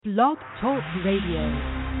Blog Talk Radio.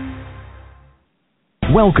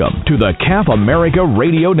 Welcome to the CAF America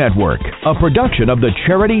Radio Network, a production of the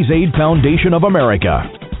Charities Aid Foundation of America.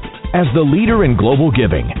 As the leader in global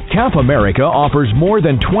giving, CAF America offers more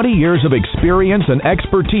than 20 years of experience and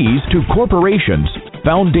expertise to corporations,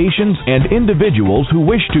 foundations, and individuals who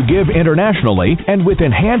wish to give internationally and with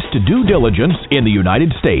enhanced due diligence in the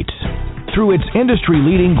United States. Through its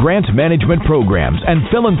industry-leading grant management programs and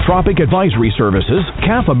philanthropic advisory services,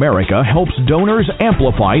 CAF America helps donors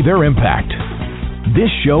amplify their impact. This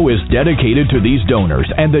show is dedicated to these donors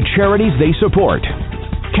and the charities they support.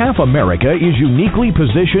 CAF America is uniquely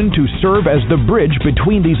positioned to serve as the bridge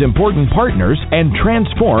between these important partners and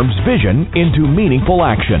transforms vision into meaningful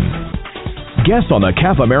action. Guests on the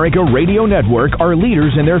CAF America Radio Network are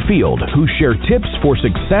leaders in their field who share tips for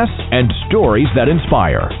success and stories that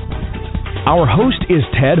inspire. Our host is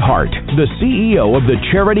Ted Hart, the CEO of the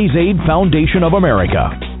Charities Aid Foundation of America.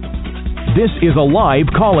 This is a live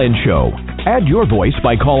call-in show. Add your voice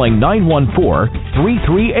by calling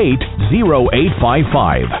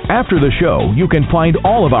 914-338-0855. After the show, you can find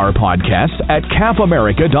all of our podcasts at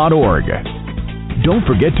cafamerica.org. Don't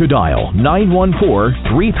forget to dial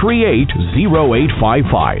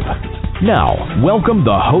 914-338-0855. Now, welcome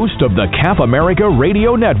the host of the CAF America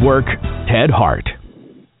Radio Network, Ted Hart.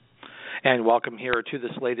 And welcome here to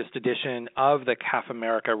this latest edition of the CAF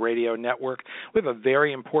America Radio Network. We have a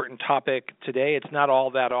very important topic today. It's not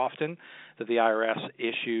all that often that the IRS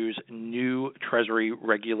issues new Treasury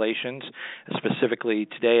regulations. Specifically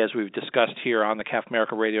today, as we've discussed here on the CAF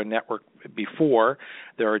America Radio Network before,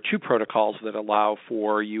 there are two protocols that allow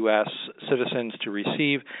for U.S. citizens to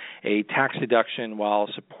receive a tax deduction while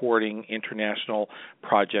supporting international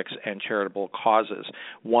projects and charitable causes.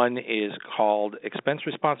 One is called expense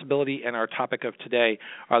responsibility, and our topic of today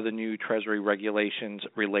are the new Treasury regulations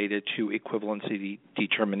related to equivalency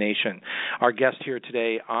determination. Our guest here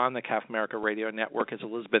today on the CAF America Radio Network is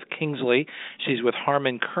Elizabeth Kingsley. She's with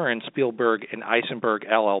Harmon, Curran, Spielberg, and Eisenberg,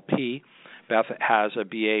 LLP. Beth has a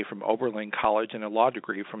BA from Oberlin College and a law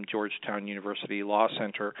degree from Georgetown University Law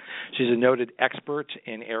Center. She's a noted expert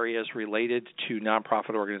in areas related to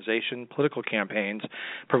nonprofit organization, political campaigns,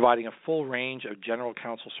 providing a full range of general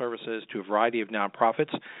counsel services to a variety of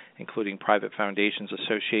nonprofits, including private foundations,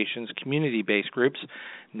 associations, community-based groups,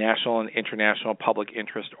 national and international public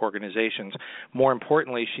interest organizations. More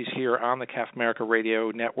importantly, she's here on the CAF America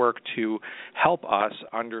Radio Network to help us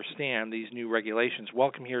understand these new regulations.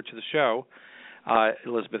 Welcome here to the show,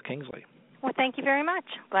 Elizabeth Kingsley. Well, thank you very much.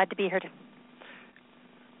 Glad to be here.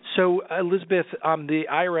 So, Elizabeth, the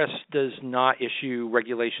IRS does not issue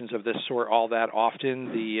regulations of this sort all that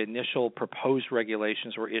often. The initial proposed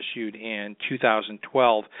regulations were issued in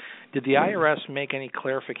 2012. Did the IRS make any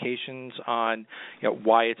clarifications on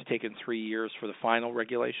why it's taken 3 years for the final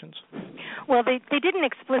regulations? Well, they didn't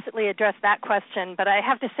explicitly address that question, but I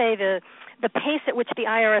have to say the pace at which the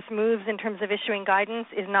IRS moves in terms of issuing guidance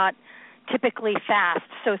is not typically fast.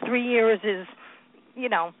 So 3 years is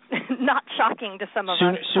not shocking to some of us.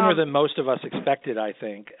 Sooner than most of us expected, I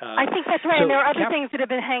think. I think that's right, and there are other things that have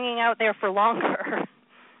been hanging out there for longer.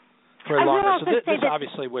 So this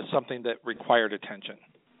obviously was something that required attention.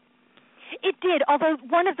 It did, although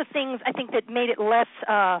one of the things I think that made it less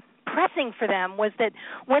pressing for them was that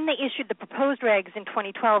when they issued the proposed regs in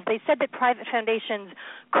 2012, they said that private foundations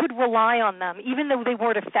could rely on them. Even though they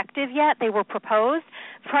weren't effective yet, they were proposed.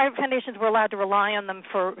 Private foundations were allowed to rely on them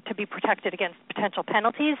to be protected against potential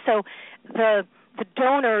penalties. So the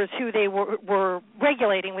donors who they were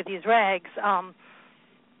regulating with these regs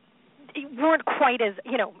weren't quite as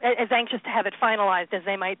anxious to have it finalized as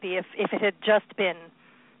they might be if it had just been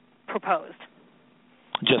proposed.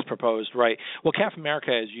 Just proposed, right. Well, CAF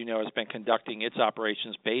America, as you know, has been conducting its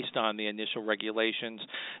operations based on the initial regulations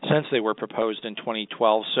since they were proposed in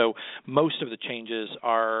 2012. So most of the changes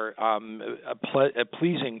are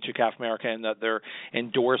pleasing to CAF America in that they're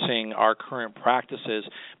endorsing our current practices.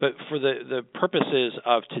 But for the purposes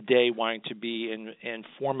of today wanting to be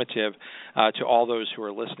informative to all those who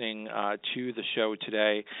are listening to the show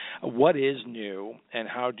today, what is new and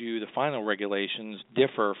how do the final regulations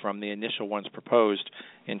differ from the initial ones proposed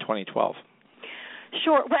in 2012?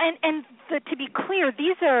 Sure. Well, to be clear,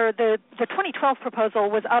 these are the 2012 proposal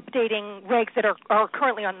was updating regs that are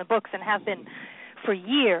currently on the books and have been for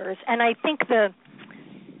years. And I think the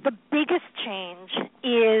biggest change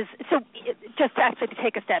is, just actually to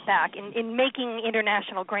take a step back, in making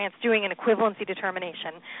international grants, doing an equivalency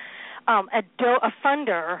determination, a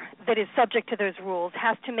funder that is subject to those rules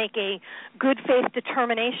has to make a good faith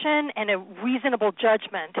determination and a reasonable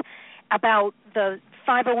judgment about the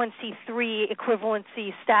 501c3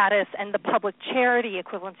 equivalency status and the public charity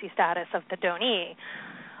equivalency status of the donee.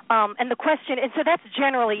 And the question, and so that's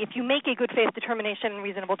generally, if you make a good faith determination and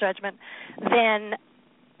reasonable judgment, then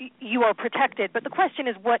you are protected. But the question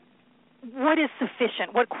is, what is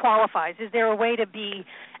sufficient? What qualifies? Is there a way to be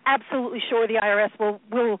absolutely sure the IRS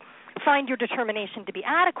will find your determination to be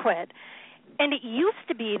adequate? And it used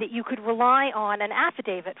to be that you could rely on an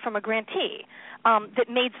affidavit from a grantee that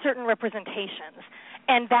made certain representations,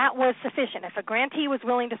 and that was sufficient. If a grantee was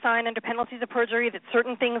willing to sign under penalties of perjury that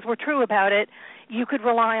certain things were true about it, you could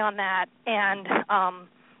rely on that and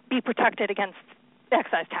be protected against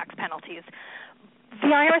excise tax penalties. The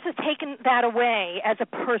IRS has taken that away as a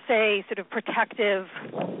per se sort of protective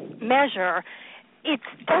measure. It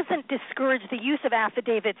doesn't discourage the use of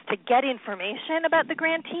affidavits to get information about the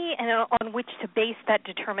grantee and on which to base that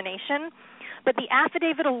determination, but the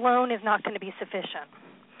affidavit alone is not going to be sufficient.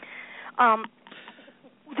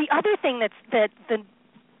 The other thing that the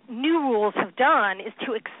new rules have done is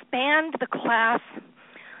to expand the class,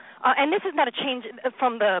 and this is not a change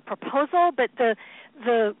from the proposal, but the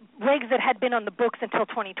regs that had been on the books until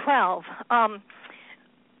 2012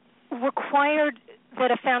 required that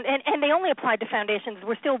and they only applied to foundations.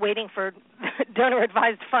 We're still waiting for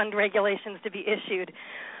donor-advised fund regulations to be issued,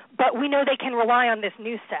 but we know they can rely on this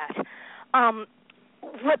new set.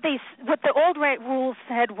 What the old rules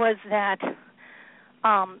said was that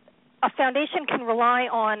a foundation can rely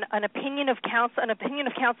on an opinion of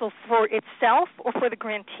counsel for itself or for the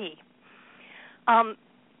grantee.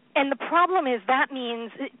 And the problem is that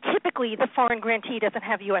means typically the foreign grantee doesn't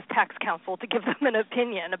have U.S. tax counsel to give them an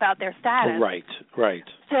opinion about their status. Right.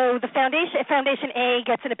 So the Foundation A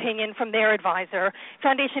gets an opinion from their advisor.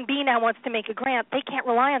 Foundation B now wants to make a grant. They can't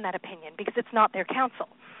rely on that opinion because it's not their counsel.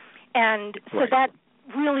 And so that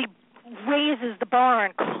really raises the bar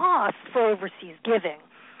on costs for overseas giving.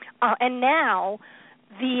 And now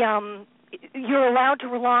you're allowed to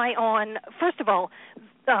rely on, first of all,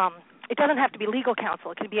 it doesn't have to be legal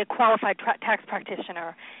counsel. It can be a qualified tax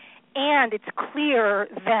practitioner. And it's clear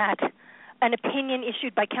that an opinion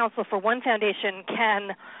issued by counsel for one foundation can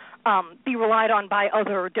be relied on by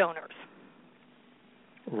other donors.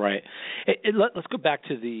 Right. Let's go back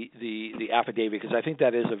to the affidavit, because I think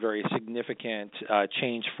that is a very significant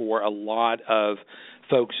change for a lot of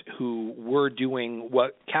folks who were doing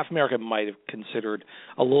what CAF America might have considered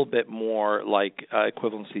a little bit more like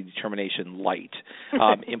equivalency determination light,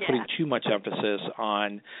 in putting too much emphasis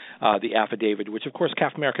on the affidavit, which, of course,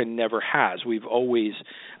 CAF America never has. We've always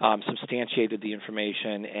substantiated the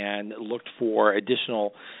information and looked for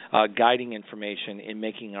additional guiding information in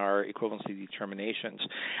making our equivalency determinations.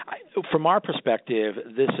 From our perspective,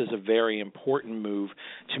 this is a very important move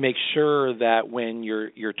to make sure that when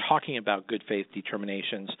you're talking about good faith determinations,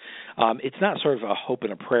 it's not sort of a hope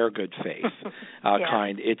and a prayer good faith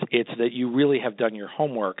kind. It's that you really have done your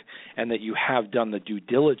homework and that you have done the due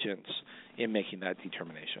diligence in making that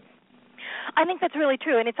determination. I think that's really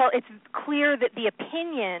true, and it's clear that the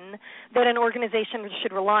opinion that an organization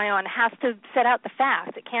should rely on has to set out the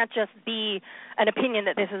facts. It can't just be an opinion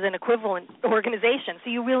that this is an equivalent organization. So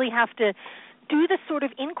you really have to do the sort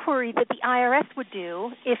of inquiry that the IRS would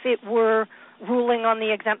do if it were ruling on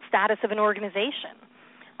the exempt status of an organization.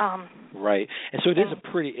 Right, and so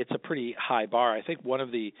it's a pretty high bar. I think one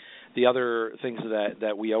of the other things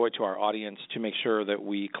that we owe it to our audience to make sure that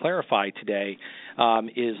we clarify today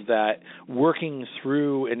is that working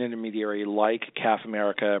through an intermediary like CAF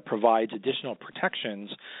America provides additional protections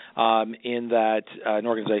in that an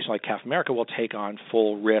organization like CAF America will take on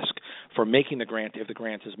full risk for making the grant if the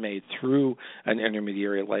grant is made through an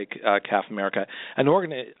intermediary like CAF America.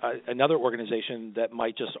 Another organization that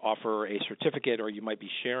might just offer a certificate, or you might be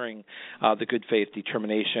sharing the good faith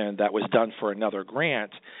determination that was done for another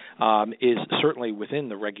grant, is certainly within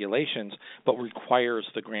the regulations, but requires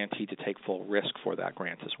the grantee to take full risk for that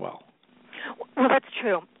grant as well. Well, that's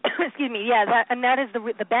true. Excuse me. Yeah, that is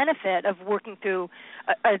the benefit of working through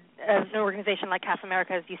an organization like CAF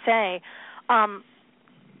America, as you say,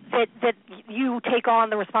 that you take on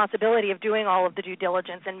the responsibility of doing all of the due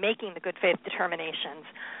diligence and making the good faith determinations,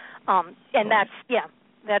 and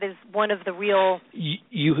that is one of the real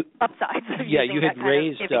upsides of using that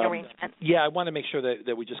kind of giving arrangement. I want to make sure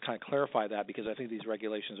that we just kind of clarify that, because I think these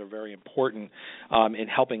regulations are very important in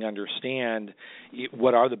helping understand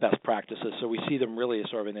what are the best practices. So we see them really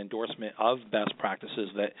as sort of an endorsement of best practices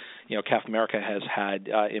that CAF America has had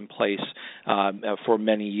in place for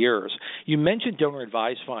many years. You mentioned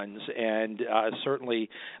donor-advised funds, and certainly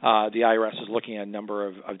the IRS is looking at a number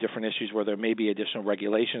of different issues where there may be additional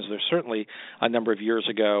regulations. There's certainly a number of years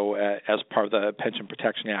ago, as part of the Pension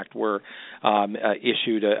Protection Act, were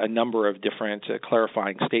issued a number of different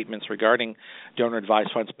clarifying statements regarding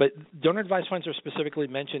donor-advised funds. But donor-advised funds are specifically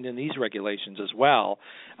mentioned in these regulations as well,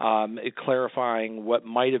 clarifying what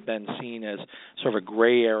might have been seen as sort of a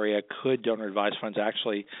gray area. Could donor-advised funds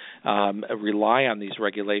actually rely on these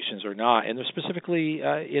regulations or not? And they're specifically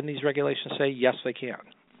in these regulations say, yes, they can.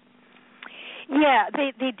 Yeah,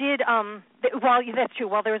 they did. Well, that's true.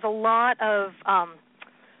 Well, there was a lot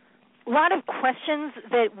of questions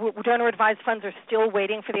that donor-advised funds are still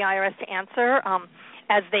waiting for the IRS to answer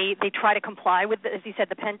as they try to comply with, as you said,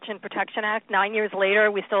 the Pension Protection Act. 9 years later,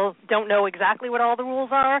 we still don't know exactly what all the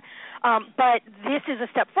rules are. But this is a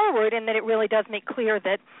step forward in that it really does make clear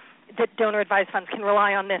that donor-advised funds can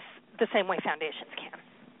rely on this the same way foundations can.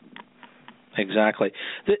 Exactly.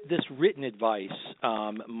 This written advice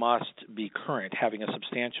must be current, having a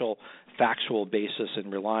substantial factual basis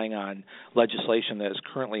and relying on legislation that is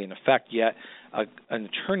currently in effect, yet an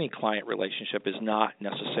attorney-client relationship is not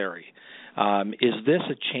necessary. Is this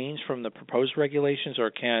a change from the proposed regulations,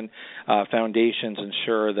 or can foundations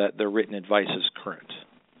ensure that their written advice is current?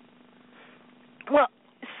 Well,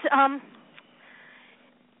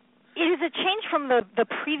 it is a change from the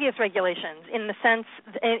previous regulations in the sense,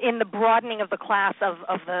 in the broadening of the class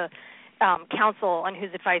of the counsel on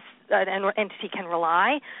whose advice an entity can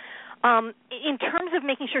rely. In terms of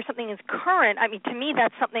making sure something is current, I mean, to me,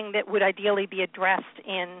 that's something that would ideally be addressed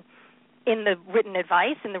in the written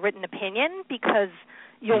advice, in the written opinion, because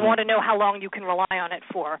you'll want to know how long you can rely on it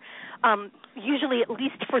for. Usually, at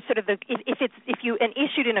least for sort of if you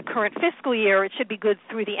issued in a current fiscal year, it should be good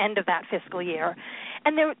through the end of that fiscal year.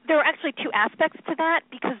 And there are actually two aspects to that,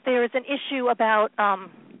 because there is an issue about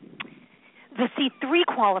the C3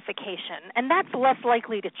 qualification, and that's less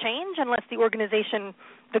likely to change unless the organization,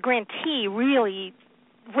 the grantee, really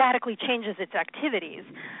radically changes its activities.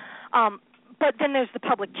 But then there's the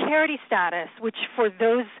public charity status, which for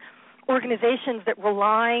those organizations that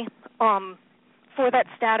rely for that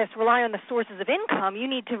status, rely on the sources of income, you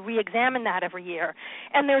need to re-examine that every year.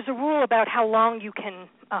 And there's a rule about how long you can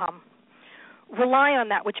rely on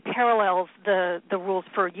that, which parallels the rules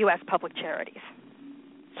for U.S. public charities.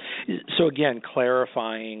 So again,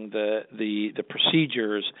 clarifying the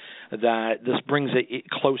procedures, that this brings it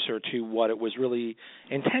closer to what it was really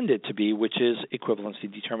intended to be, which is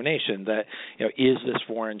equivalency determination. That, is this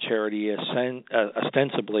foreign charity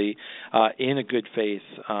ostensibly in a good faith,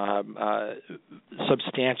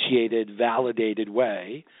 substantiated, validated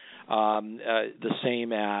way, the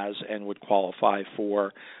same as and would qualify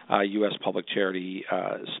for U.S. public charity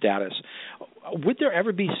status. Would there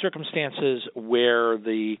ever be circumstances where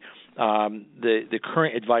the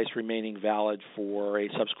current advice remaining valid for a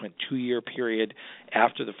subsequent 2-year period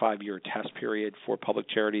after the 5-year test period for public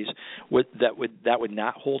charities would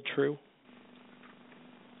not hold true?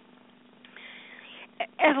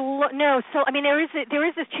 No. So I mean, there is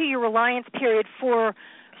this 2-year reliance period for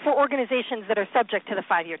organizations that are subject to the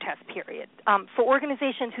 5-year test period. For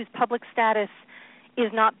organizations whose public status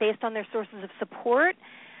is not based on their sources of support,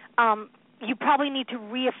 you probably need to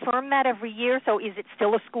reaffirm that every year. So is it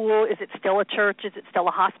still a school? Is it still a church? Is it still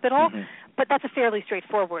a hospital? Mm-hmm. But that's a fairly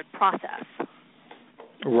straightforward process.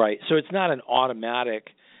 Right. So it's not an automatic.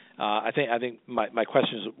 I think my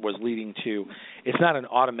question was leading to, it's not an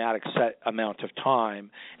automatic set amount of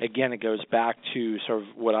time. Again, it goes back to sort of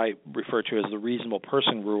what I refer to as the reasonable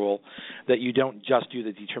person rule, that you don't just do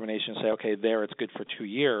the determination and say, okay, it's good for 2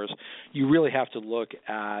 years. You really have to look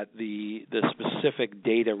at the specific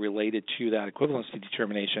data related to that equivalency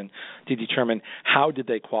determination to determine how did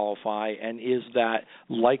they qualify, and is that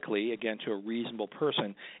likely, again, to a reasonable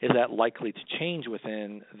person, is that likely to change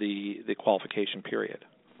within the qualification period?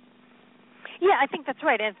 Yeah, I think that's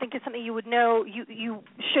right. I think it's something you would know. You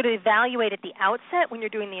should evaluate at the outset when you're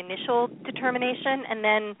doing the initial determination, and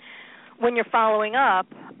then when you're following up,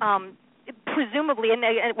 presumably,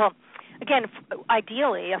 again,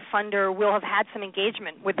 ideally, a funder will have had some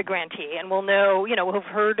engagement with the grantee and will know, will have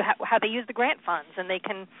heard how they use the grant funds, and they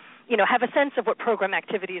can, have a sense of what program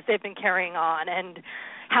activities they've been carrying on and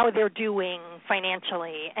how they're doing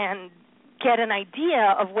financially, and get an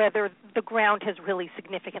idea of whether the ground has really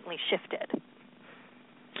significantly shifted.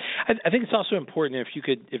 I think it's also important if you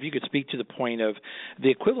could speak to the point of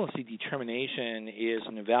the equivalency determination is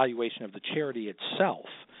an evaluation of the charity itself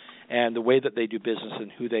and the way that they do business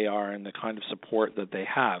and who they are and the kind of support that they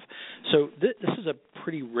have. So this is a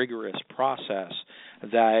pretty rigorous process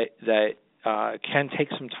that can take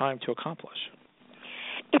some time to accomplish.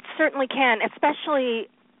 It certainly can, especially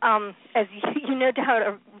as you no doubt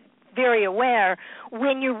are very aware,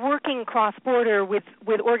 when you're working cross-border with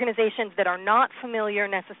organizations that are not familiar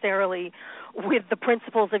necessarily with the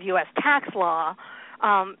principles of U.S. tax law,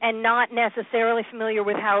 and not necessarily familiar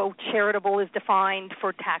with how charitable is defined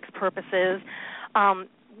for tax purposes,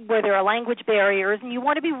 where there are language barriers, and you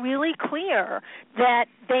want to be really clear that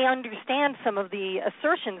they understand some of the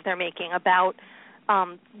assertions they're making about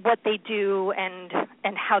what they do and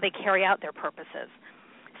how they carry out their purposes.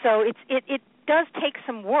 So it does take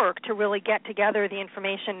some work to really get together the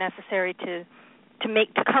information necessary to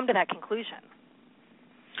come to that conclusion.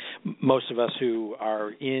 Most of us who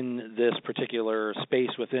are in this particular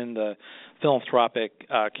space within the philanthropic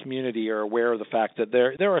community are aware of the fact that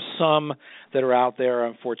there are some that are out there,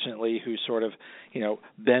 unfortunately, who sort of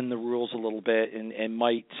bend the rules a little bit and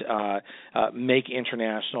might make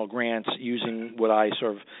international grants using what I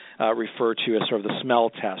sort of refer to as sort of the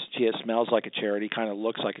smell test. Gee, it smells like a charity, kind of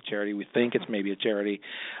looks like a charity. We think it's maybe a charity,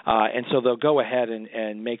 and so they'll go ahead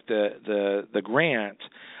and make the grant.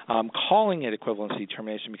 Calling it equivalency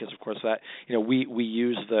determination because, of course, that we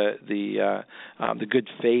use the good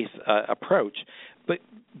faith approach, but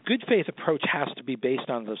good faith approach has to be based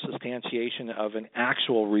on the substantiation of an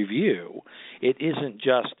actual review. It isn't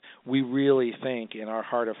just we really think in our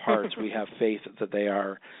heart of hearts we have faith that they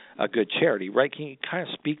are a good charity, right? Can you kind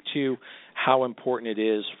of speak to how important it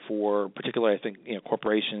is for, particularly, I think,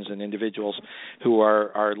 corporations and individuals who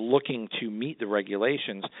are looking to meet the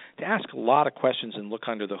regulations to ask a lot of questions and look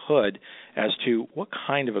under the hood as to what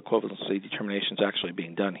kind of equivalency determination is actually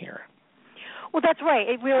being done here? Well, that's right.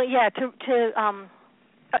 It really,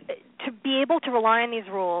 to be able to rely on these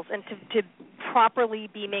rules and to properly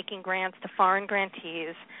be making grants to foreign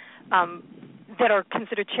grantees that are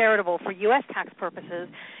considered charitable for U.S. tax purposes,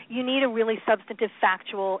 you need a really substantive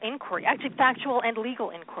factual inquiry, actually factual and legal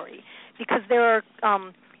inquiry, because there are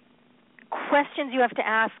questions you have to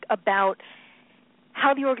ask about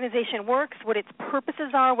how the organization works, what its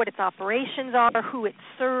purposes are, what its operations are, who it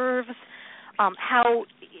serves, how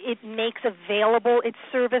it makes available its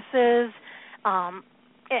services,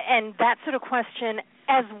 and that sort of question,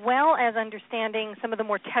 as well as understanding some of the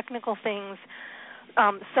more technical things,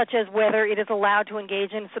 such as whether it is allowed to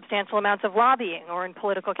engage in substantial amounts of lobbying or in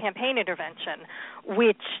political campaign intervention,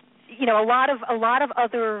 which a lot of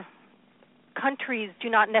other countries do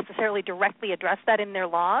not necessarily directly address that in their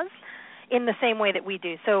laws in the same way that we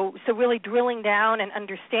do. So really drilling down and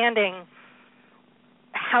understanding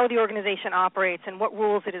how the organization operates and what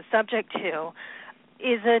rules it is subject to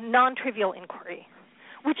is a non-trivial inquiry,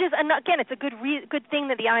 which is, again, it's a good thing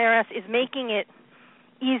that the IRS is making it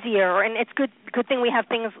easier, and it's good thing we have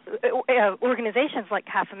things, organizations like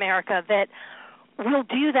CAF America that will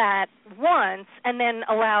do that once and then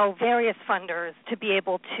allow various funders to be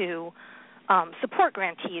able to support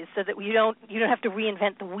grantees, so that you don't have to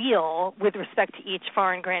reinvent the wheel with respect to each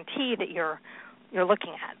foreign grantee that you're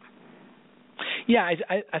looking at. Yeah,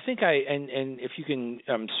 I think and if you can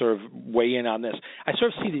sort of weigh in on this, I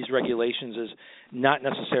sort of see these regulations as not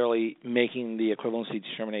necessarily making the equivalency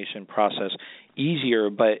determination process easier,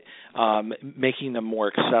 but making them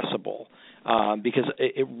more accessible. Because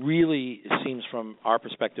it really seems from our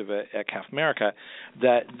perspective at CAF America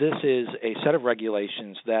that this is a set of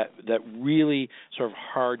regulations that really sort of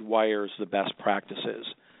hardwires the best practices.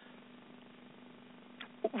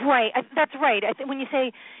 Right, that's right. I think when you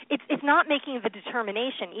say it's not making the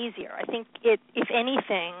determination easier, I think it, if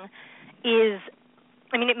anything,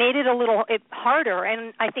 it made it a little harder,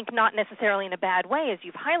 and I think not necessarily in a bad way, as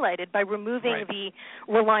you've highlighted, by removing the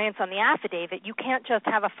reliance on the affidavit. You can't just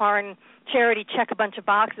have a foreign charity check a bunch of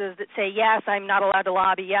boxes that say, yes, I'm not allowed to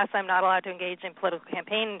lobby, yes, I'm not allowed to engage in political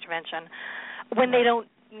campaign intervention, when they don't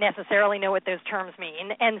necessarily know what those terms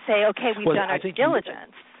mean, and say, okay, we've done our due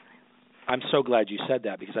diligence. I'm so glad you said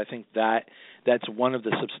that, because I think that's one of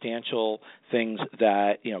the substantial things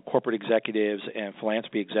that corporate executives and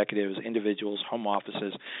philanthropy executives, individuals, home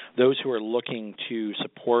offices, those who are looking to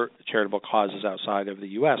support charitable causes outside of the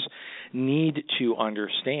U.S. need to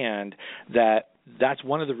understand that that's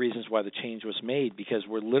one of the reasons why the change was made, because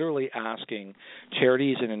we're literally asking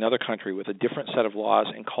charities in another country with a different set of laws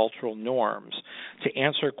and cultural norms to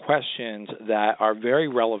answer questions that are very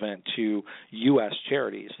relevant to U.S.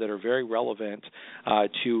 charities, that are very relevant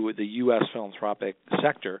to the U.S. philanthropic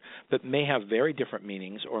sector, but may have very different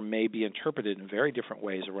meanings or may be interpreted in very different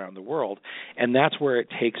ways around the world. And that's where it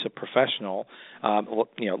takes a professional,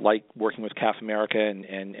 like working with CAF America,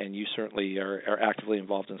 and you certainly are actively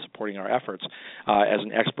involved in supporting our efforts, as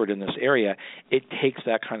an expert in this area. It takes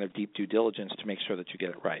that kind of deep due diligence to make sure that you get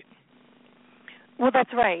it right. Well,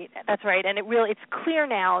 that's right. That's right. And it's clear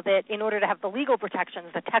now that in order to have the legal protections,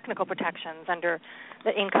 the technical protections under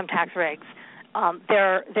the income tax regs,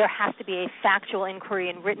 there has to be a factual inquiry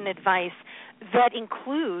and written advice that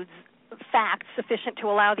includes facts sufficient to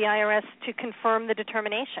allow the IRS to confirm the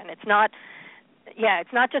determination. It's not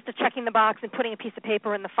just a checking the box and putting a piece of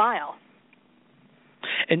paper in the file.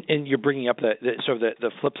 And you're bringing up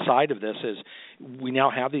the flip side of this is we now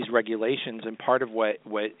have these regulations, and part of what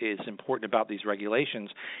is important about these regulations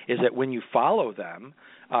is that when you follow them,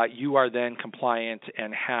 you are then compliant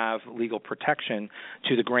and have legal protection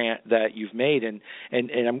to the grant that you've made. And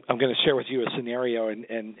I'm going to share with you a scenario,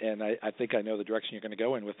 and I think I know the direction you're going to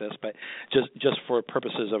go in with this, but just for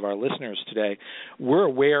purposes of our listeners today, we're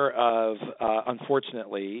aware of,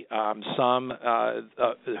 unfortunately, some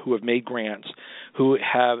who have made grants who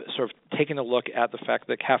have sort of taken a look at the fact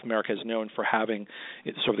that CAF America is known for having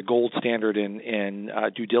sort of the gold standard in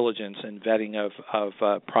due diligence and vetting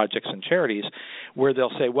of projects and charities, where they'll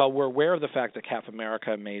say, well, we're aware of the fact that CAF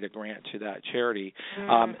America made a grant to that charity,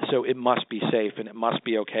 so it must be safe and it must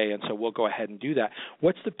be okay, and so we'll go ahead and do that.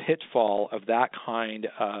 What's the pitfall of that kind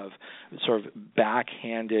of sort of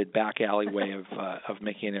backhanded, back alley way of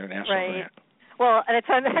making an international grant? Well, and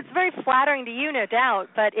it's very flattering to you, no doubt,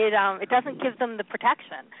 but it doesn't give them the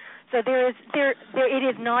protection. So it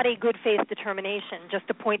is not a good faith determination just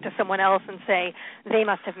to point to someone else and say they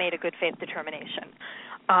must have made a good faith determination.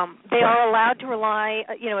 They are allowed to rely,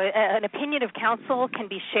 an opinion of counsel can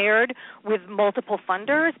be shared with multiple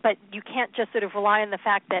funders, but you can't just sort of rely on the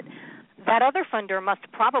fact that that other funder must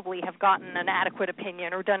probably have gotten an adequate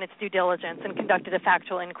opinion or done its due diligence and conducted a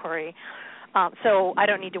factual inquiry. So I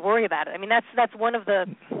don't need to worry about it. I mean, that's one of the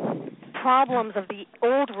problems of the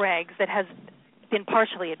old regs that has been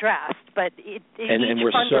partially addressed, but and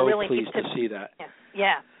we're so really pleased to see that.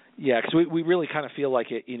 Yeah, because we really kind of feel like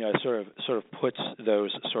it, sort of puts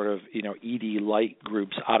those sort of, ED light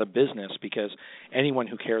groups out of business, because anyone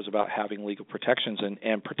who cares about having legal protections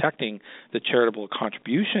and protecting the charitable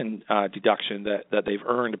contribution deduction that they've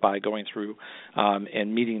earned by going through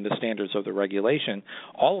and meeting the standards of the regulation,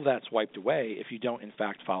 all of that's wiped away if you don't, in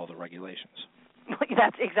fact, follow the regulations.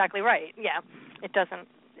 That's exactly right. Yeah, it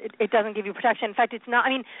doesn't give you protection. In fact, it's not. I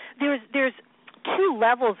mean, there's two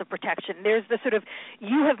levels of protection. There's the sort of,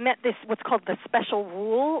 you have met this, what's called the special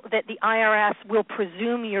rule, that the IRS will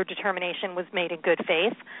presume your determination was made in good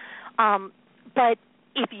faith. But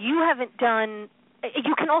if you haven't done,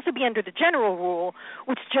 you can also be under the general rule,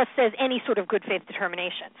 which just says any sort of good faith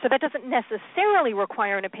determination. So that doesn't necessarily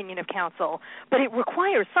require an opinion of counsel, but it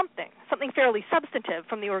requires something fairly substantive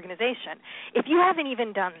from the organization. If you haven't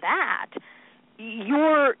even done that,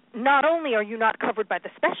 not only are you not covered by the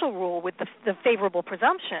special rule with the favorable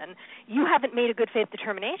presumption, you haven't made a good faith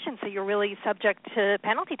determination, so you're really subject to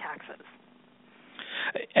penalty taxes.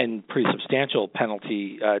 And pretty substantial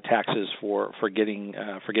penalty taxes for getting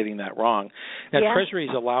that wrong. Now, Treasury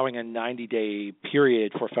is allowing a 90-day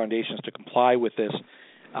period for foundations to comply with this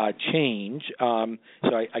change.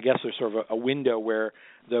 So I guess there's sort of a window where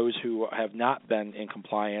those who have not been in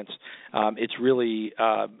compliance, it's really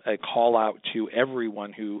a call out to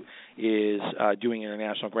everyone who is doing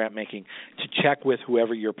international grant making to check with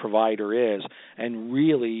whoever your provider is and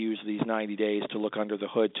really use these 90 days to look under the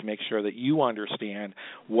hood to make sure that you understand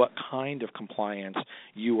what kind of compliance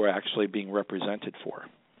you are actually being represented for.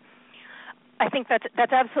 I think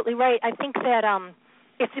that's absolutely right. I think that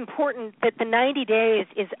it's important that the 90 days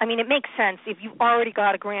is, it makes sense if you've already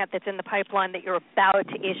got a grant that's in the pipeline that you're about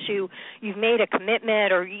to issue, you've made a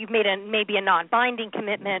commitment or you've made maybe a non-binding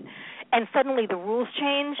commitment, and suddenly the rules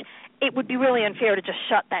change, it would be really unfair to just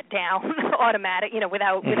shut that down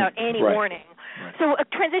without any warning. Right. So a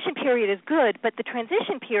transition period is good, but the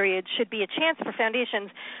transition period should be a chance for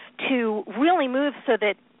foundations to really move so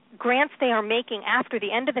that grants they are making after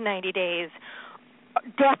the end of the 90 days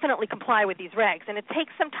definitely comply with these regs. And it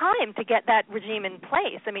takes some time to get that regime in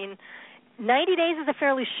place. 90 days is a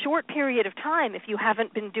fairly short period of time if you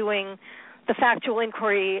haven't been doing the factual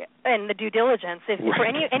inquiry and the due diligence. For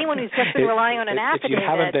anyone who's just been relying on an affidavit. If you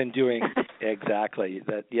haven't been doing exactly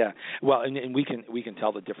that, yeah. Well, and we can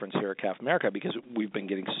tell the difference here at CAF America because we've been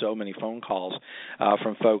getting so many phone calls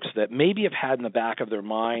from folks that maybe have had in the back of their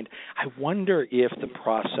mind, I wonder if the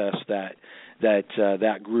process that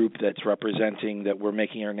group that's representing that we're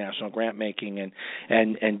making international grant making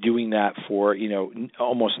and doing that for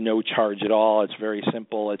almost no charge at all. It's very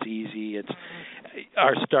simple. It's easy. It's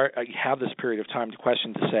I have this period of time to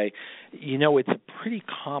question to say, it's a pretty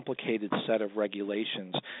complicated set of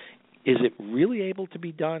regulations. Is it really able to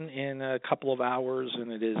be done in a couple of hours,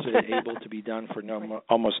 and it is able to be done for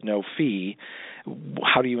almost no fee?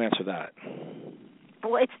 How do you answer that?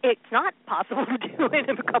 well, it's not possible to do it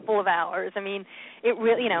in a couple of hours. I mean, it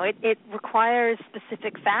really, it requires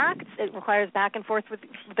specific facts. It requires back and forth with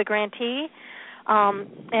the grantee,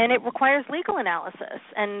 and it requires legal analysis.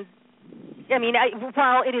 And I mean,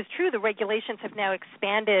 while it is true the regulations have now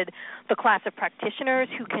expanded the class of practitioners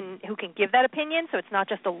who can give that opinion, so it's not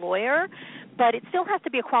just a lawyer, but it still has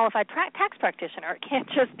to be a qualified tax practitioner. It can't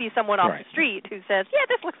just be someone off the street who says, yeah,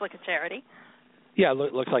 this looks like a charity. Yeah, it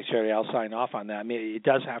looks like charity. I'll sign off on that. I mean, it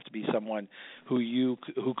does have to be someone who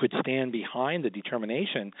could stand behind the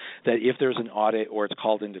determination that if there's an audit or it's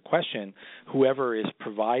called into question, whoever is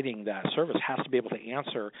providing that service has to be able to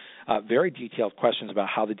answer very detailed questions about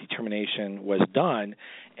how the determination was done.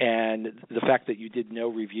 And the fact that you did no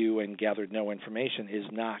review and gathered no information is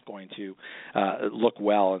not going to look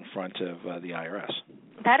well in front of the IRS.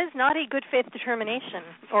 That is not a good faith determination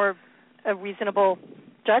or a reasonable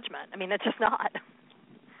judgment. I mean, that's just not.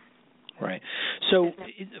 Right. So,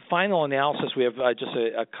 final analysis. We have just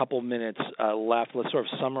a couple minutes left. Let's sort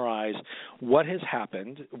of summarize what has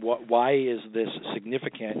happened. Why is this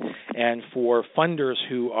significant? And for funders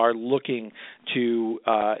who are looking to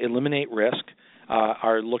eliminate risk,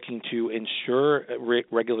 are looking to ensure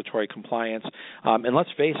regulatory compliance, and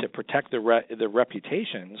let's face it, protect the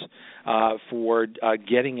reputations for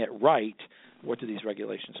getting it right. What do these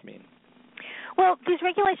regulations mean? Well, these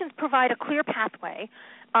regulations provide a clear pathway.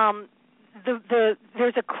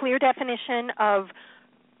 There's a clear definition of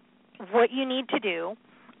what you need to do,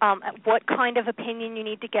 what kind of opinion you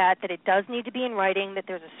need to get, that it does need to be in writing, that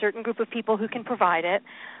there's a certain group of people who can provide it.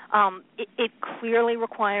 It clearly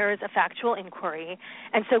requires a factual inquiry.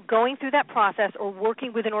 And so going through that process or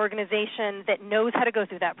working with an organization that knows how to go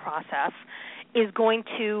through that process is going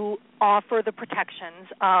to offer the protections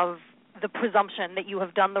of the presumption that you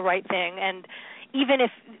have done the right thing. And even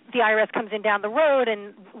if the IRS comes in down the road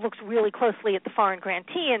and looks really closely at the foreign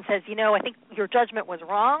grantee and says, I think your judgment was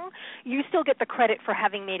wrong, you still get the credit for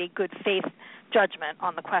having made a good faith judgment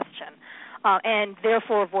on the question. And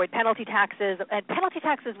therefore avoid penalty taxes,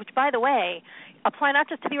 which, by the way, apply not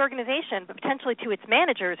just to the organization, but potentially to its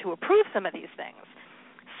managers who approve some of these things.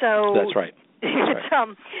 So that's right.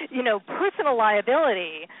 Personal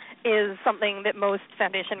liability is something that most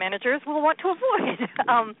foundation managers will want to avoid.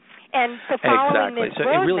 And so following this roadmap, so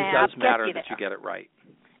it really does matter that you get it right.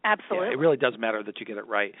 Absolutely. Yeah, it really does matter that you get it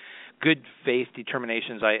right. Good faith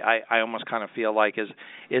determinations, I almost kind of feel like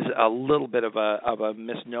is a little bit of a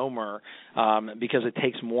misnomer because it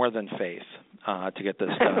takes more than faith to get this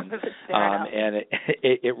done. And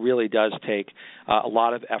it really does take a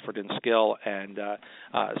lot of effort and skill, and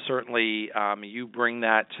certainly you bring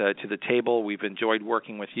that to the table. We've enjoyed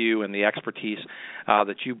working with you and the expertise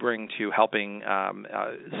that you bring to helping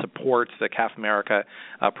support the CAF America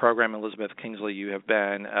program. Elizabeth Kingsley, you have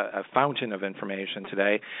been a fountain of information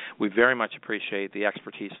today. We very much appreciate the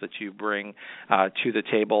expertise that you bring to the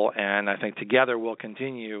table, and I think together we'll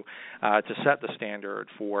continue to set the standard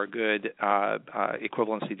for good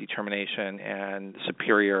equivalency determination and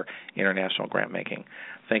superior international grant making.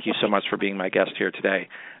 Thank you so much for being my guest here today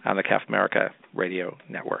on the CAF America Radio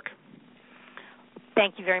Network.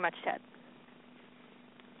 Thank you very much, Ted.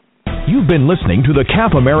 You've been listening to the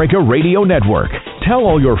CAF America Radio Network. Tell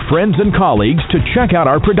all your friends and colleagues to check out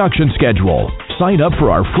our production schedule. Sign up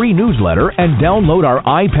for our free newsletter and download our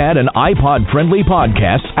iPad and iPod-friendly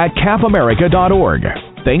podcasts at cafamerica.org.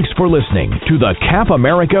 Thanks for listening to the CAF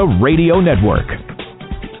America Radio Network.